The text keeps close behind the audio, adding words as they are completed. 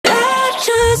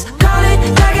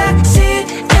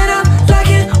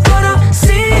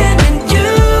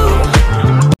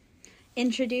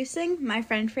Introducing my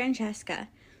friend Francesca,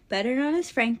 better known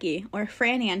as Frankie, or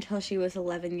Franny until she was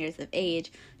 11 years of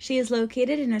age. She is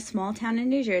located in a small town in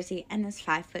New Jersey and is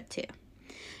 5'2".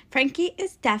 Frankie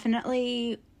is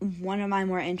definitely one of my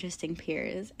more interesting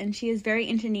peers, and she is very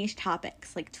into niche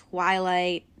topics like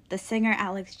Twilight, the singer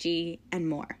Alex G, and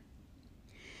more.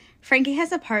 Frankie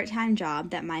has a part-time job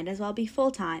that might as well be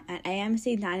full-time at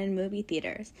AMC Dine-In movie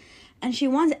theaters, and she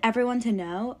wants everyone to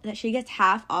know that she gets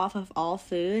half off of all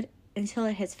food until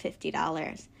it hits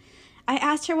 $50. I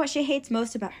asked her what she hates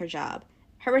most about her job.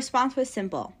 Her response was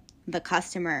simple: the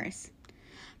customers.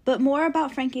 But more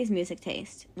about Frankie's music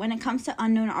taste. When it comes to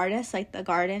unknown artists like The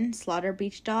Garden, Slaughter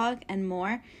Beach Dog, and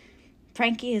more,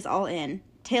 Frankie is all in.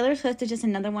 Taylor Swift is just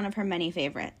another one of her many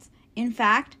favorites. In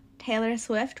fact, Taylor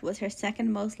Swift was her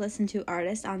second most listened to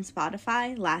artist on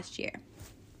Spotify last year.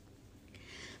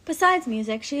 Besides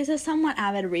music, she is a somewhat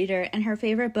avid reader, and her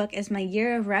favorite book is My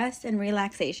Year of Rest and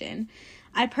Relaxation.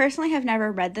 I personally have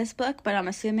never read this book, but I'm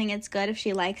assuming it's good if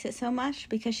she likes it so much,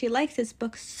 because she likes this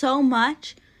book so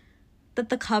much that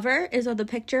the cover is of the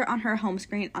picture on her home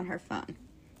screen on her phone.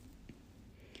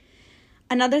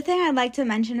 Another thing I'd like to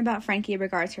mention about Frankie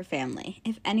regards her family.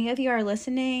 If any of you are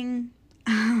listening,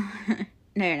 no,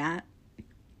 you're not.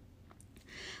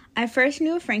 I first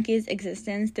knew of Frankie's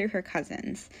existence through her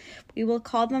cousins. We will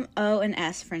call them O and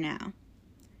S for now,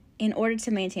 in order to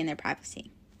maintain their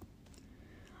privacy.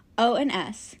 O and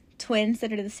S, twins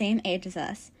that are the same age as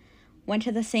us, went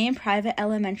to the same private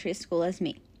elementary school as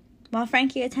me, while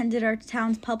Frankie attended our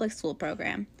town's public school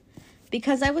program.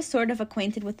 Because I was sort of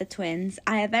acquainted with the twins,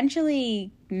 I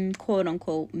eventually,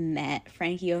 quote-unquote, met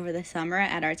Frankie over the summer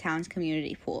at our town's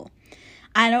community pool.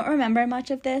 I don't remember much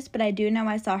of this, but I do know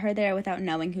I saw her there without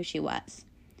knowing who she was.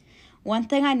 One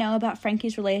thing I know about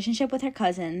Frankie's relationship with her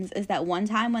cousins is that one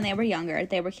time when they were younger,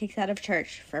 they were kicked out of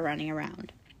church for running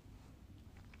around.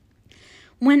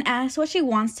 When asked what she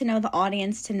wants to know the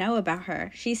audience to know about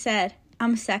her, she said,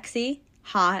 "I'm sexy,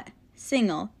 hot,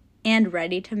 single, and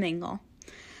ready to mingle."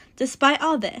 Despite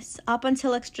all this, up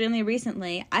until extremely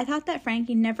recently, I thought that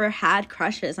Frankie never had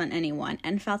crushes on anyone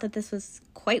and felt that this was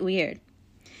quite weird.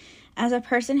 As a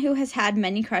person who has had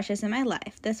many crushes in my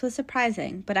life, this was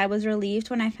surprising, but I was relieved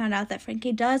when I found out that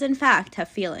Frankie does, in fact, have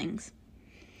feelings.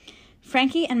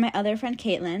 Frankie and my other friend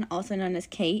Caitlin, also known as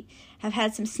Kate, have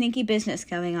had some sneaky business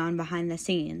going on behind the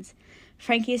scenes.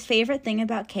 Frankie's favorite thing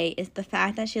about Kate is the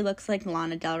fact that she looks like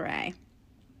Lana Del Rey.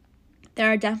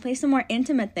 There are definitely some more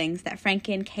intimate things that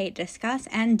Frankie and Kate discuss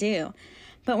and do,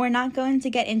 but we're not going to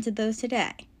get into those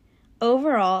today.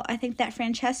 Overall, I think that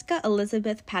Francesca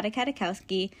Elizabeth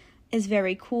Patakadakowski is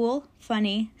very cool,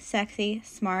 funny, sexy,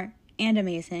 smart, and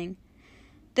amazing.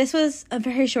 This was a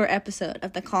very short episode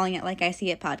of the Calling It Like I See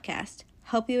It podcast.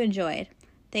 Hope you enjoyed.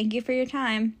 Thank you for your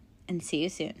time, and see you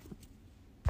soon.